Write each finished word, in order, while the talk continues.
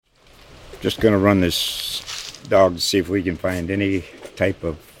Just going to run this dog to see if we can find any type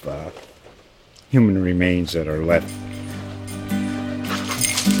of human remains that are left.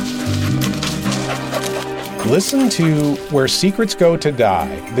 Listen to Where Secrets Go to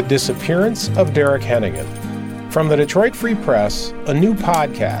Die, The Disappearance of Derek Hennigan. From the Detroit Free Press, a new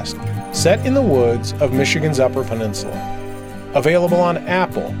podcast set in the woods of Michigan's Upper Peninsula. Available on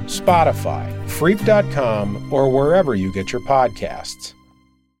Apple, Spotify, Freep.com, or wherever you get your podcasts.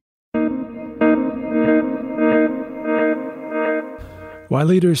 Why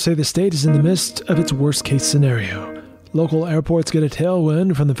leaders say the state is in the midst of its worst-case scenario. Local airports get a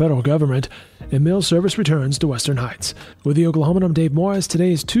tailwind from the federal government, and mail service returns to Western Heights. With the Oklahoman, I'm Dave Morris.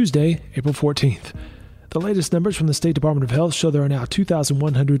 Today is Tuesday, April 14th. The latest numbers from the State Department of Health show there are now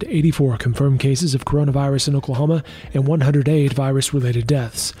 2,184 confirmed cases of coronavirus in Oklahoma and 108 virus-related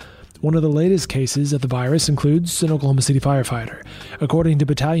deaths. One of the latest cases of the virus includes an Oklahoma City firefighter. According to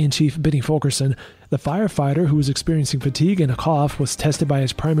Battalion Chief Benny Fulkerson, the firefighter who was experiencing fatigue and a cough was tested by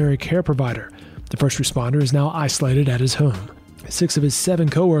his primary care provider. The first responder is now isolated at his home. 6 of his 7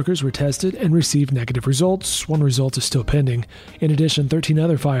 coworkers were tested and received negative results. 1 result is still pending. In addition, 13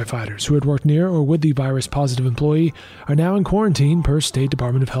 other firefighters who had worked near or with the virus-positive employee are now in quarantine per State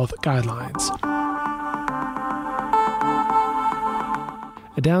Department of Health guidelines.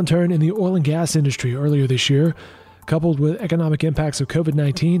 A downturn in the oil and gas industry earlier this year, coupled with economic impacts of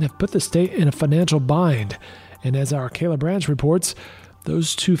COVID-19, have put the state in a financial bind. And as our Kayla Branch reports,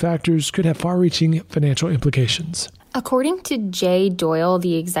 those 2 factors could have far-reaching financial implications. According to Jay Doyle,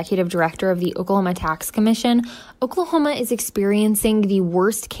 the executive director of the Oklahoma Tax Commission, Oklahoma is experiencing the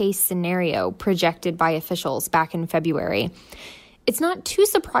worst-case scenario projected by officials back in February. It's not too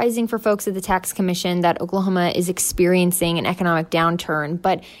surprising for folks at the Tax Commission that Oklahoma is experiencing an economic downturn,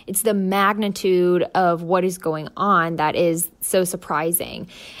 but it's the magnitude of what is going on that is so surprising.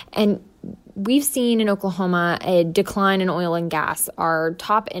 And we've seen in Oklahoma a decline in oil and gas, our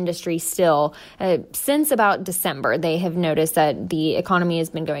top industry still. Since about December, they have noticed that the economy has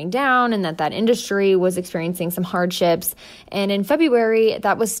been going down and that industry was experiencing some hardships. And in February,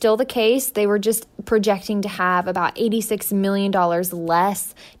 that was still the case. They were just projecting to have about $86 million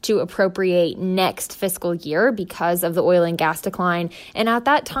less to appropriate next fiscal year because of the oil and gas decline. And at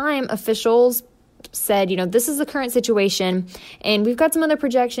that time, officials said, this is the current situation, and we've got some other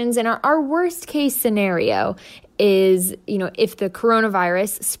projections, and our worst case scenario is, if the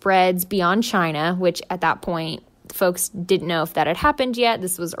coronavirus spreads beyond China, which at that point, folks didn't know if that had happened yet.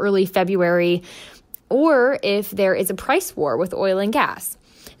 This was early February, or if there is a price war with oil and gas.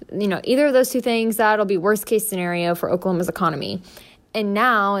 Either of those 2 things, that'll be worst case scenario for Oklahoma's economy. And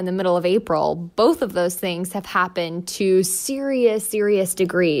now, in the middle of April, both of those things have happened to serious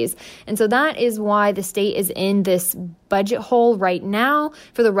degrees. And so that is why the state is in this budget hole right now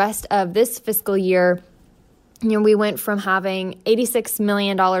for the rest of this fiscal year. We went from having $86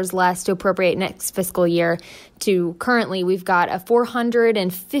 million less to appropriate next fiscal year to currently we've got a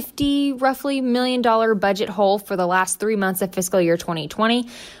 $450 roughly million budget hole for the last 3 months of fiscal year 2020.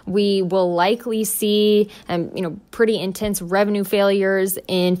 We will likely see pretty intense revenue failures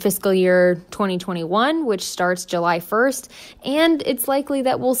in fiscal year 2021, which starts July 1st. And it's likely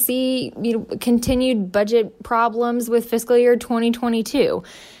that we'll see continued budget problems with fiscal year 2022.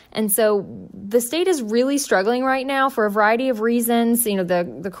 And so the state is really struggling right now for a variety of reasons.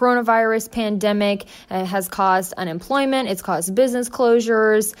 The coronavirus pandemic has caused unemployment. It's caused business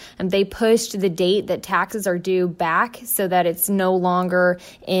closures. And they pushed the date that taxes are due back so that it's no longer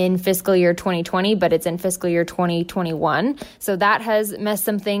in fiscal year 2020, but it's in fiscal year 2021. So that has messed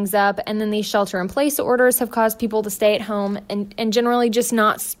some things up. And then these shelter-in-place orders have caused people to stay at home and generally just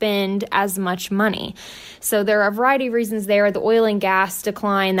not spend as much money. So there are a variety of reasons there. The oil and gas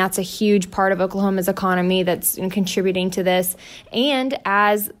decline, that's a huge part of Oklahoma's economy that's contributing to this. And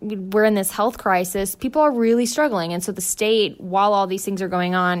as we're in this health crisis, people are really struggling. And so the state, while all these things are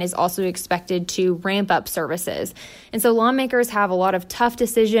going on, is also expected to ramp up services. And so lawmakers have a lot of tough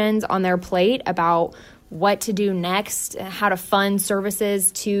decisions on their plate about what to do next, how to fund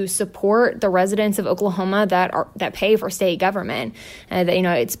services to support the residents of Oklahoma that pay for state government.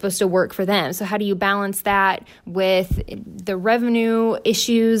 It's supposed to work for them. So how do you balance that with the revenue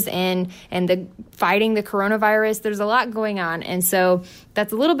issues and the fighting the coronavirus? There's a lot going on. And so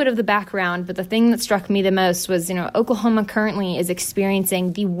that's a little bit of the background. But the thing that struck me the most was, Oklahoma currently is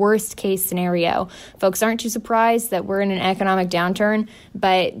experiencing the worst case scenario. Folks aren't too surprised that we're in an economic downturn,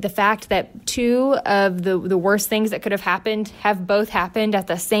 but the fact that 2 of the worst things that could have happened have both happened at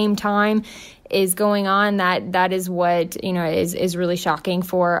the same time is going on. That is what, is really shocking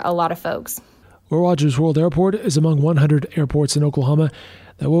for a lot of folks. Rogers World Airport is among 100 airports in Oklahoma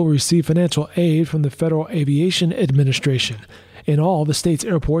that will receive financial aid from the Federal Aviation Administration. In all, the state's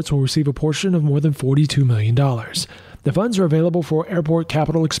airports will receive a portion of more than $42 million. The funds are available for airport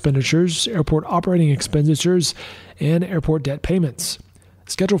capital expenditures, airport operating expenditures, and airport debt payments.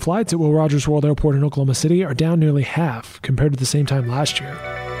 Scheduled flights at Will Rogers World Airport in Oklahoma City are down nearly half compared to the same time last year.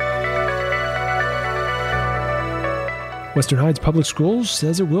 Western Heights Public Schools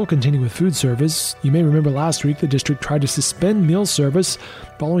says it will continue with food service. You may remember last week the district tried to suspend meal service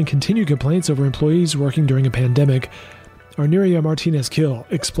following continued complaints over employees working during a pandemic. Arneria Martinez-Kill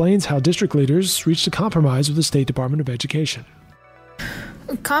explains how district leaders reached a compromise with the State Department of Education.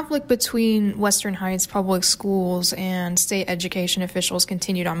 Conflict between Western Heights Public Schools and state education officials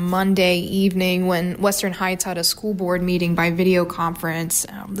continued on Monday evening when Western Heights had a school board meeting by video conference.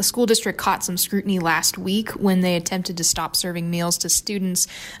 The school district caught some scrutiny last week when they attempted to stop serving meals to students.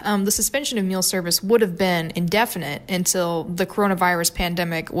 The suspension of meal service would have been indefinite until the coronavirus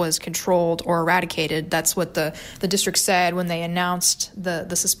pandemic was controlled or eradicated. That's what the district said when they announced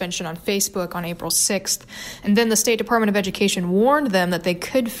the suspension on Facebook on April 6th. And then the State Department of Education warned them that they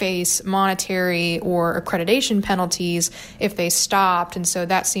could face monetary or accreditation penalties if they stopped. And so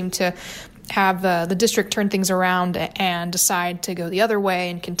that seemed to have the district turn things around and decide to go the other way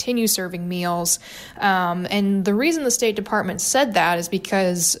and continue serving meals. And the reason the State Department said that is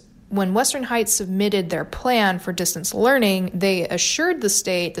because when Western Heights submitted their plan for distance learning, they assured the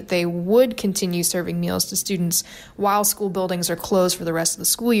state that they would continue serving meals to students while school buildings are closed for the rest of the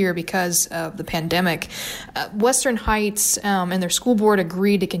school year because of the pandemic. Western Heights and their school board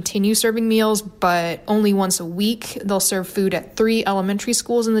agreed to continue serving meals, but only once a week. They'll serve food at 3 elementary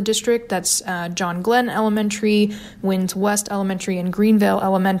schools in the district. That's John Glenn Elementary, Winds West Elementary, and Greenville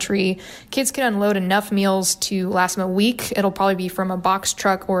Elementary. Kids can unload enough meals to last them a week. It'll probably be from a box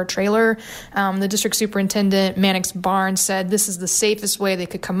truck or a trailer. The district superintendent, Mannix Barnes, said this is the safest way they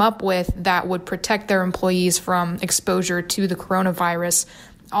could come up with that would protect their employees from exposure to the coronavirus.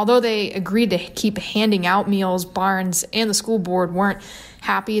 Although they agreed to keep handing out meals, Barnes and the school board weren't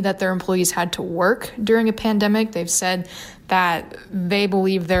happy that their employees had to work during a pandemic. They've said that they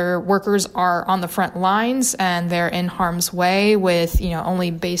believe their workers are on the front lines and they're in harm's way with, only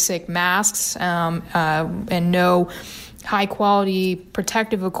basic masks and no high-quality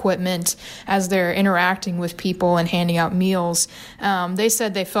protective equipment as they're interacting with people and handing out meals. They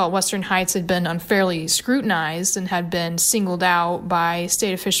said they felt Western Heights had been unfairly scrutinized and had been singled out by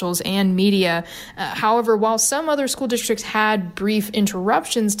state officials and media. However, while some other school districts had brief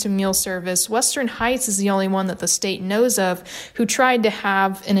interruptions to meal service, Western Heights is the only one that the state knows of who tried to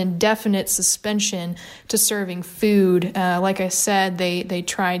have an indefinite suspension to serving food. Like I said, they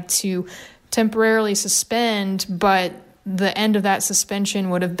tried to temporarily suspend, but the end of that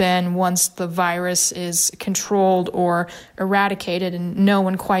suspension would have been once the virus is controlled or eradicated, and no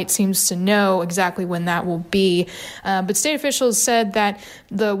one quite seems to know exactly when that will be. But state officials said that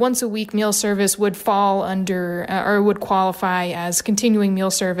the once-a-week meal service would fall under or would qualify as continuing meal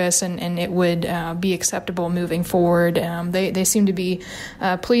service, and it would be acceptable moving forward. They seem to be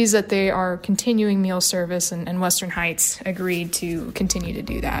pleased that they are continuing meal service, and Western Heights agreed to continue to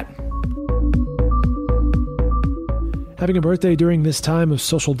do that. Having a birthday during this time of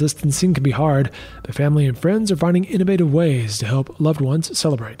social distancing can be hard, but family and friends are finding innovative ways to help loved ones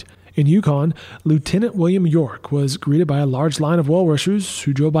celebrate. In Yukon, Lieutenant William York was greeted by a large line of well-wishers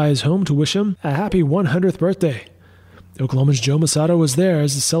who drove by his home to wish him a happy 100th birthday. Oklahoma's Joe Masato was there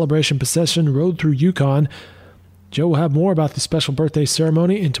as the celebration procession rode through Yukon. Joe will have more about the special birthday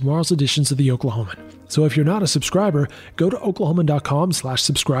ceremony in tomorrow's editions of the Oklahoman. So if you're not a subscriber, go to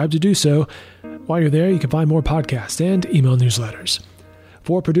oklahoman.com/subscribe to do so. While you're there, you can find more podcasts and email newsletters.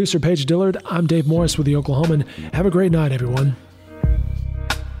 For producer Paige Dillard, I'm Dave Morris with the Oklahoman. Have a great night, everyone.